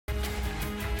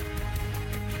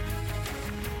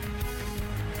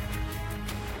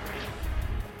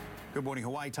Good morning,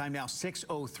 Hawaii. Time now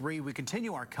 6:03. We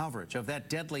continue our coverage of that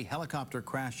deadly helicopter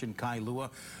crash in Kailua,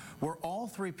 where all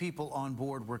three people on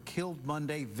board were killed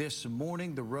Monday. This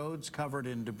morning, the roads covered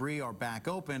in debris are back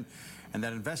open, and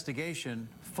that investigation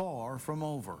far from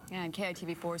over. And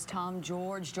KITV4's Tom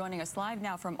George joining us live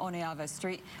now from Oneava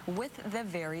Street with the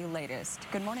very latest.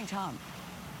 Good morning, Tom.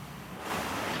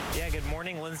 Yeah, good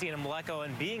morning, Lindsay and Mleko.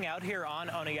 And being out here on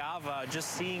Oneava, just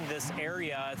seeing this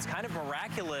area, it's kind of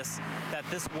miraculous that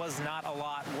this was not a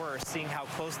lot worse, seeing how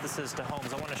close this is to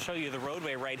homes. I want to show you the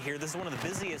roadway right here. This is one of the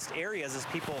busiest areas as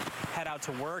people head out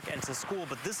to work and to school.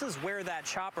 But this is where that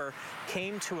chopper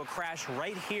came to a crash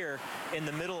right here in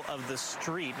the middle of the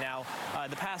street. Now,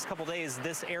 the past couple days,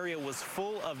 this area was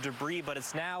full of debris, but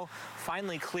it's now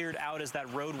finally cleared out as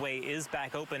that roadway is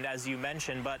back opened, as you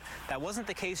mentioned. But that wasn't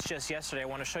the case just yesterday. I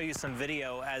want to show you some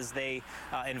video as they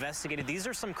investigated. These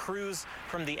are some crews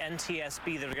from the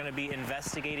NTSB that are going to be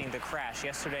investigating the crash.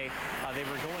 Yesterday, they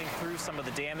were going through some of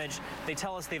the damage. They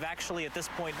tell us they've actually, at this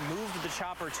point, moved the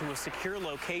chopper to a secure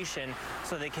location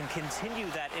so they can continue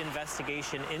that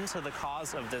investigation into the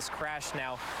cause of this crash.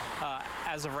 Now,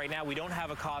 as of right now, we don't have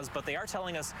a cause, but they are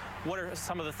telling us what are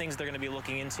some of the things they're going to be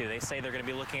looking into. They say they're going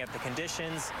to be looking at the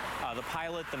conditions, the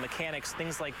pilot, the mechanics,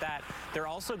 things like that. They're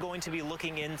also going to be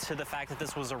looking into the fact that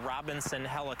this was a Robinson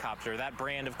helicopter. That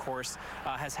brand, of course,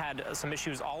 has had some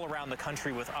issues all around the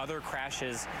country with other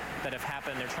crashes that have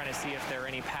happened. They're trying to see if there are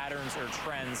any patterns or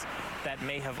trends that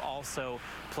may have also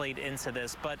played into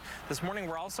this. But this morning,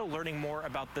 we're also learning more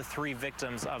about the three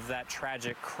victims of that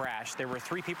tragic crash. There were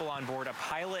three people on board, a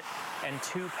pilot and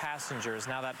two passengers.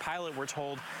 Now, that pilot, we're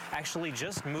told, actually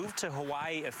just moved to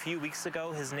Hawaii a few weeks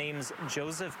ago. His name's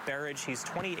Joseph Berridge. He's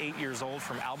 28 years old,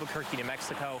 from Albuquerque, New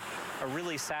Mexico. A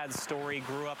really sad story.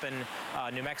 Grew up in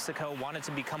New Mexico, wanted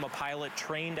to become a pilot,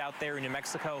 trained out there in New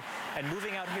Mexico, and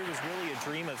moving out here was really a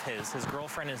dream of his. His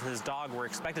girlfriend and his dog were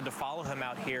expected to follow him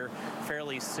out here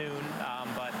fairly soon,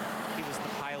 but he was the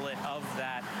pilot of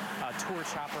that tour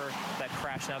chopper that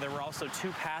crashed. Now, there were also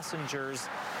two passengers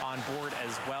on board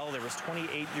as well. There was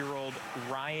 28-year-old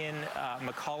Ryan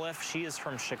McAuliffe. She is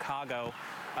from Chicago.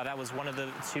 That was one of the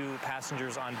two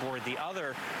passengers on board. The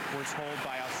other, we're told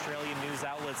by Australian news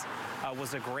outlets,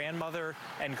 was a grandmother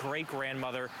and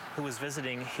great-grandmother who was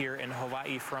visiting here in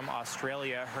Hawaii from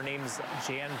Australia. Her name's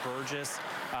Jan Burgess,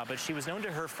 but she was known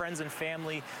to her friends and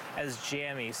family as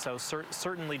Jammy. So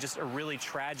certainly just a really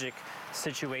tragic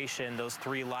situation. Those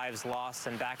three lives lost.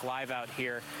 And back live out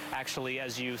here, actually,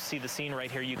 as you see the scene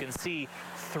right here, you can see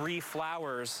three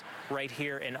flowers right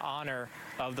here in honor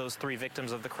of those three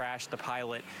victims of the crash, the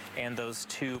pilot and those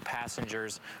two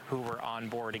passengers who were on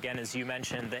board. Again, as you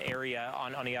mentioned, the area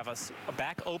on Oneava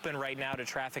back open right now to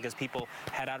traffic as people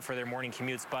head out for their morning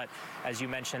commutes. But as you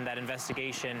mentioned, that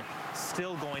investigation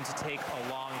still going to take a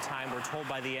long time. We're told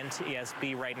by the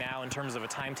NTSB right now, in terms of a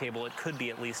timetable, it could be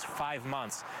at least 5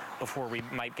 months before we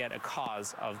might get a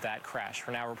cause of that crash.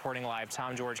 For now, reporting live,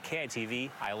 Tom George, KITV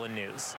Island News.